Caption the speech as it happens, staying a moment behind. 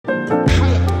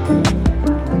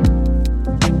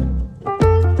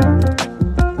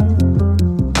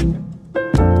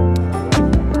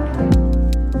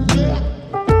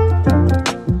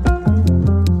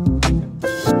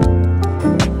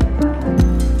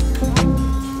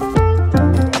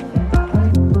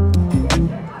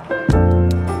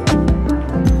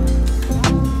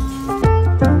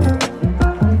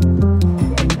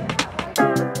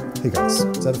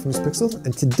Pixel,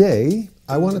 and today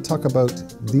I want to talk about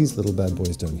these little bad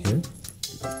boys down here.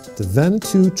 The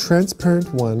VANATOO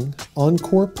Transparent 1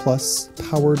 Encore Plus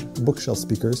powered bookshelf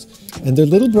speakers, and their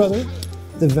little brother,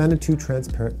 the VANATOO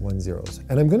Transparent 1.0s.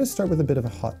 And I'm going to start with a bit of a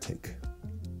hot take.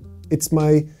 It's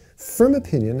my firm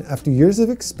opinion, after years of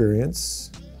experience,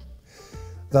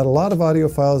 that a lot of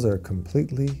audiophiles are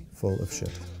completely full of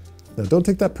shit. Now, don't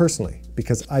take that personally,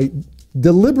 because I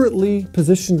deliberately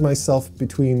positioned myself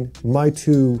between my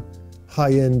two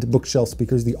high-end bookshelf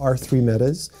speakers, the R3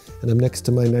 Metas, and I'm next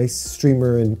to my nice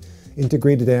streamer and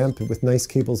integrated amp with nice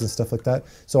cables and stuff like that.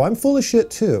 So I'm full of shit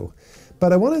too.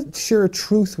 But I want to share a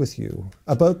truth with you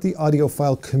about the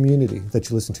audiophile community that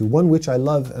you listen to, one which I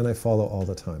love and I follow all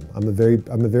the time. I'm a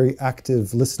very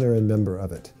active listener and member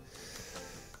of it.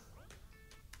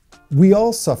 We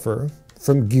all suffer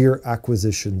from gear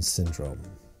acquisition syndrome,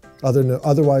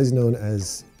 otherwise known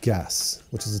as GAS,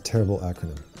 which is a terrible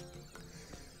acronym.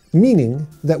 Meaning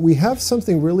that we have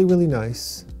something really, really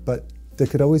nice, but there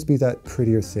could always be that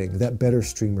prettier thing, that better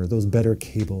streamer, those better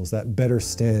cables, that better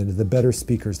stand, the better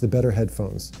speakers, the better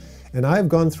headphones. And I've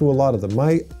gone through a lot of them.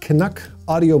 My Canuck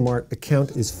Audio Mart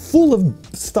account is full of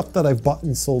stuff that I've bought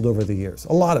and sold over the years.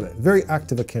 A lot of it, very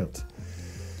active account.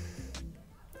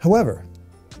 However,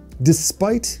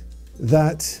 despite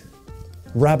that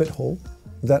rabbit hole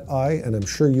that I, and I'm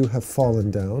sure you have fallen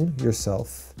down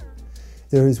yourself,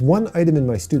 there is one item in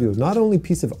my studio, not only a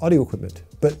piece of audio equipment,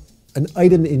 but an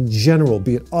item in general,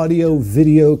 be it audio,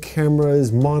 video,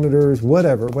 cameras, monitors,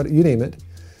 whatever, you name it,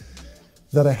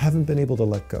 that I haven't been able to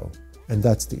let go. And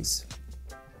that's these.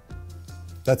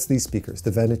 That's these speakers,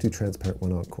 the VANATOO Transparent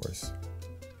 1 Encores.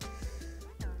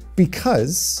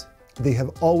 Because they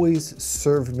have always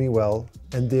served me well,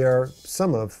 and they are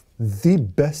some of the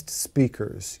best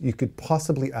speakers you could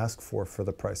possibly ask for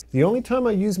the price. The only time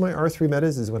I use my R3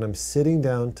 Metas is when I'm sitting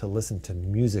down to listen to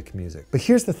music. But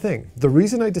here's the thing. The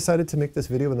reason I decided to make this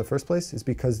video in the first place is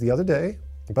because the other day,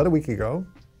 about a week ago,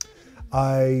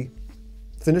 I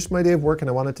finished my day of work and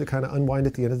I wanted to kind of unwind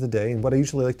at the end of the day. And what I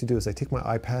usually like to do is I take my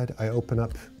iPad, I open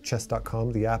up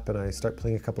chess.com, the app, and I start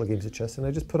playing a couple of games of chess, and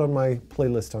I just put on my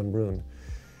playlist on Rune.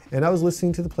 And I was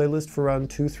listening to the playlist for around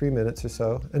 2-3 minutes or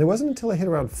so. And it wasn't until I hit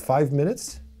around 5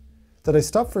 minutes that I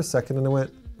stopped for a second and I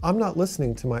went, I'm not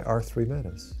listening to my R3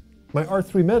 Metas. My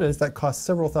R3 Metas that cost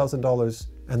several $1,000s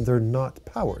and they're not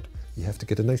powered. You have to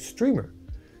get a nice streamer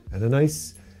and a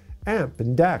nice amp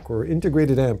and DAC or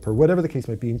integrated amp or whatever the case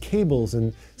might be, and cables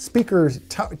and speakers,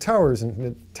 towers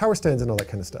and tower stands and all that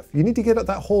kind of stuff. You need to get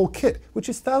that whole kit, which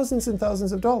is thousands and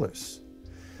thousands of dollars.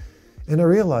 And I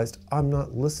realized I'm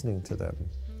not listening to them.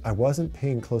 I wasn't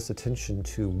paying close attention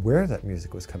to where that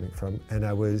music was coming from, and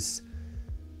I was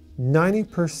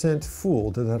 90%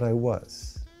 fooled that I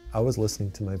was. I was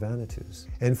listening to my VANATOOs.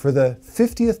 And for the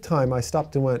 50th time, I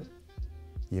stopped and went,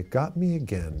 you got me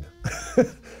again.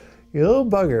 You little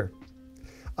bugger.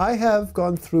 I have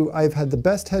gone through, I've had the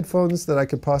best headphones that I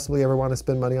could possibly ever want to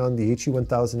spend money on, the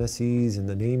HE1000 SEs and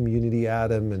the Name Unity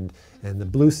Atom and the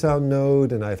Blue Sound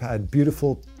Node, and I've had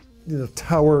beautiful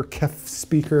tower Kef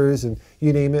speakers and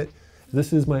you name it.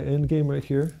 This is my end game right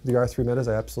here, the R3 Metas.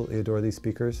 I absolutely adore these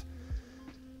speakers.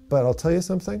 But I'll tell you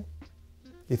something,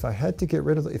 if I had to get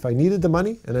rid of, if I needed the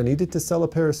money and I needed to sell a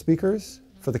pair of speakers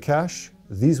for the cash,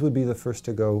 these would be the first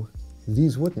to go.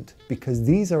 These wouldn't, because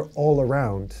these are all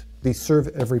around. They serve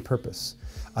every purpose.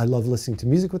 I love listening to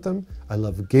music with them. I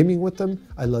love gaming with them.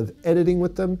 I love editing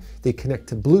with them. They connect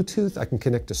to Bluetooth. I can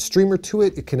connect a streamer to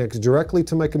it. It connects directly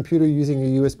to my computer using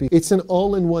a USB. It's an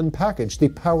all-in-one package. They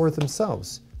power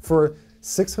themselves for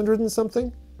 600 and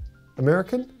something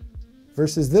American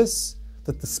versus this,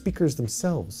 that the speakers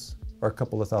themselves are a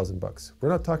couple of $1,000. We're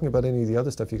not talking about any of the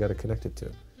other stuff you got to connect it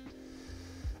to.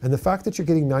 And the fact that you're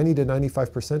getting 90 to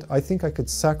 95%, I think I could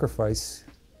sacrifice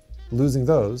losing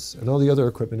those and all the other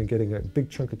equipment and getting a big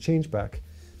chunk of change back,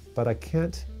 but I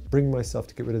can't bring myself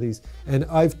to get rid of these. And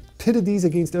I've pitted these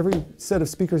against every set of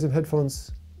speakers and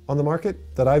headphones on the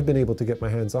market that I've been able to get my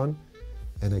hands on,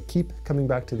 and I keep coming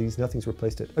back to these. Nothing's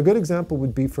replaced it. A good example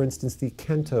would be, for instance, the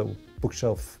Kanto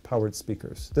bookshelf powered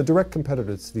speakers, the direct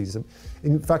competitors to these.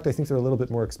 In fact, I think they're a little bit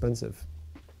more expensive,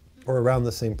 or around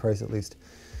the same price at least.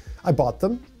 I bought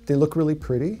them. They look really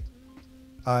pretty.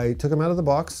 I took them out of the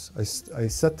box, I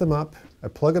set them up, I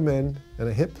plug them in, and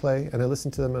I hit play, and I listen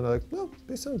to them, and I'm like, no,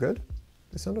 they sound good.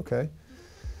 They sound okay.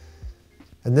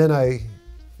 And then I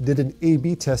did an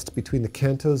A/B test between the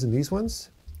Kantos and these ones,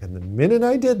 and the minute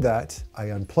I did that, I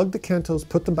unplugged the Kantos,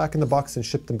 put them back in the box, and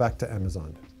shipped them back to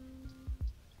Amazon.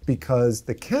 Because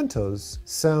the Kantos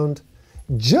sound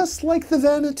just like the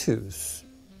VANATOOs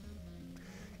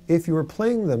if you were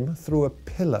playing them through a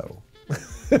pillow.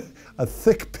 a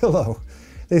thick pillow.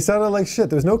 They sounded like shit.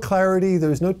 There was no clarity, there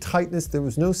was no tightness, there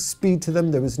was no speed to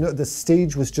them, the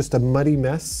stage was just a muddy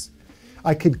mess.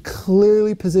 I could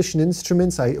clearly position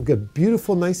instruments. I got a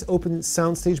beautiful, nice open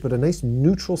sound stage, but a nice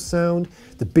neutral sound.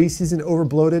 The bass isn't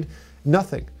overbloated,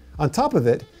 nothing. On top of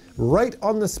it, right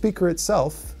on the speaker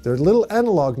itself, there are little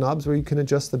analog knobs where you can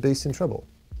adjust the bass and treble.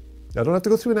 I don't have to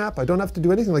go through an app, I don't have to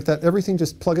do anything like that. Everything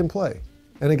just plug and play.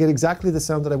 And I get exactly the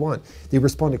sound that I want. They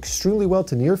respond extremely well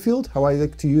to near field, how I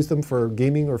like to use them for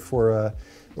gaming or for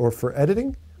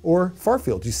editing, or far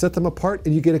field. You set them apart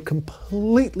and you get a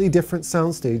completely different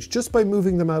soundstage just by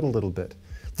moving them out a little bit.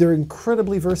 They're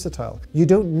incredibly versatile. You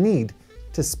don't need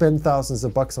to spend thousands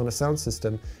of bucks on a sound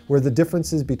system where the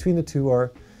differences between the two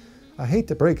are, I hate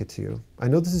to break it to you, I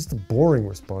know this is the boring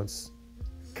response,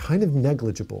 kind of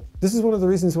negligible. This is one of the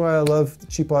reasons why I love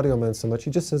Cheap Audio Man so much.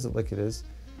 He just says it like it is.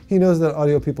 He knows that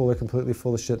audio people are completely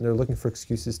full of shit and they're looking for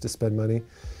excuses to spend money.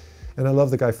 And I love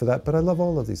the guy for that, but I love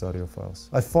all of these audiophiles.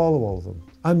 I follow all of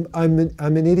them.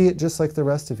 I'm an idiot just like the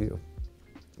rest of you.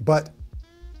 But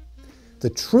the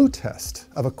true test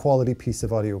of a quality piece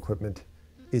of audio equipment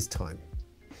is time.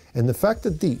 And the fact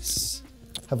that these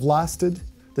have lasted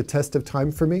the test of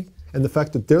time for me, and the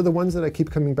fact that they're the ones that I keep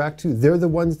coming back to, they're the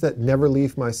ones that never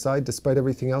leave my side despite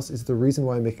everything else, is the reason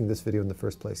why I'm making this video in the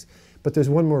first place. But there's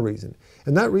one more reason.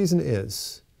 And that reason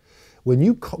is,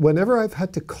 whenever I've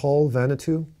had to call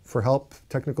VANATOO for help,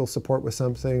 technical support with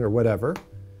something or whatever,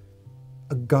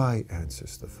 a guy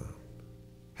answers the phone.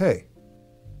 Hey,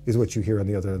 is what you hear on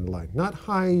the other end of the line. Not,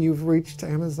 hi, you've reached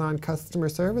Amazon customer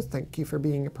service. Thank you for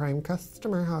being a Prime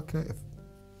customer. How can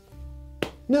I?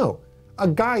 No. A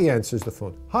guy answers the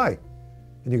phone. Hi.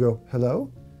 And you go,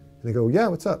 hello? And they go, yeah,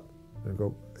 what's up? And I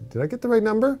go, did I get the right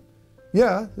number?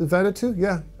 Yeah, VANATOO?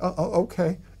 Yeah,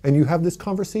 okay. And you have this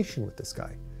conversation with this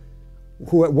guy,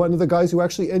 one of the guys who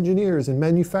actually engineers and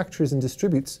manufactures and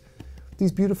distributes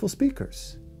these beautiful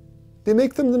speakers. They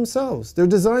make them themselves. They're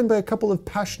designed by a couple of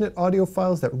passionate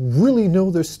audiophiles that really know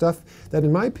their stuff, that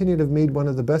in my opinion have made one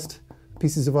of the best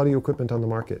pieces of audio equipment on the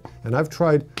market. And I've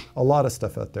tried a lot of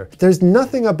stuff out there. There's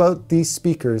nothing about these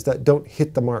speakers that don't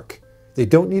hit the mark. They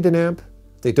don't need an amp.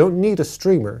 They don't need a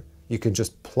streamer. You can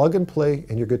just plug and play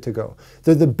and you're good to go.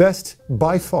 They're the best,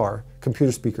 by far,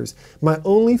 computer speakers. My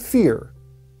only fear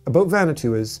about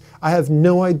VANATOO is I have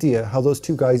no idea how those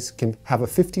two guys can have a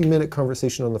 15-minute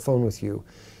conversation on the phone with you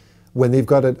when they've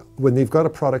got a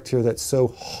product here that's so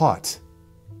hot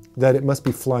that it must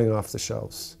be flying off the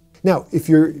shelves. Now,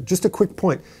 just a quick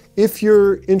point, if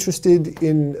you're interested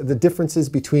in the differences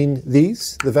between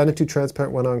these, the VANATOO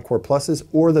Transparent 1 Encore Pluses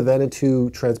or the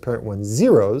VANATOO Transparent 1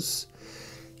 Zeros,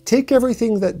 take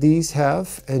everything that these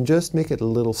have and just make it a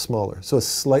little smaller. So a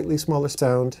slightly smaller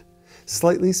sound,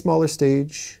 slightly smaller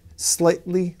stage,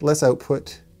 slightly less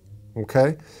output,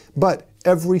 okay? But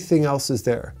everything else is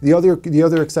there. The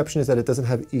other exception is that it doesn't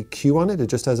have EQ on it, it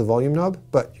just has a volume knob,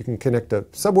 but you can connect a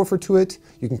subwoofer to it,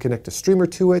 you can connect a streamer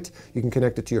to it, you can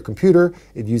connect it to your computer,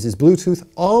 it uses Bluetooth,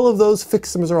 all of those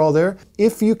fixums are all there.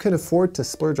 If you can afford to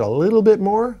splurge a little bit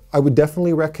more, I would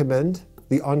definitely recommend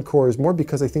the Encore more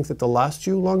because I think that they'll last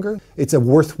you longer. It's a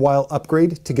worthwhile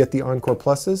upgrade to get the Encore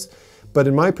Pluses. But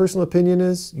in my personal opinion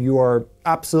is, you are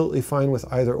absolutely fine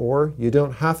with either or. You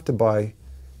don't have to buy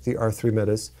the R3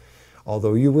 Metas,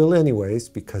 although you will anyways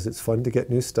because it's fun to get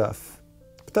new stuff.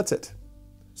 But that's it.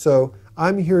 So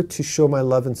I'm here to show my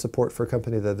love and support for a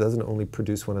company that doesn't only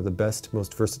produce one of the best,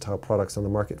 most versatile products on the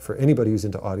market for anybody who's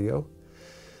into audio,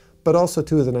 but also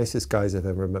two of the nicest guys I've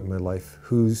ever met in my life,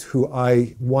 who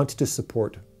I want to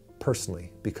support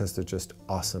personally because they're just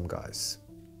awesome guys.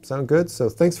 Sound good? So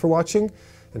thanks for watching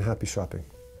and happy shopping.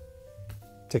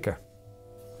 Take care.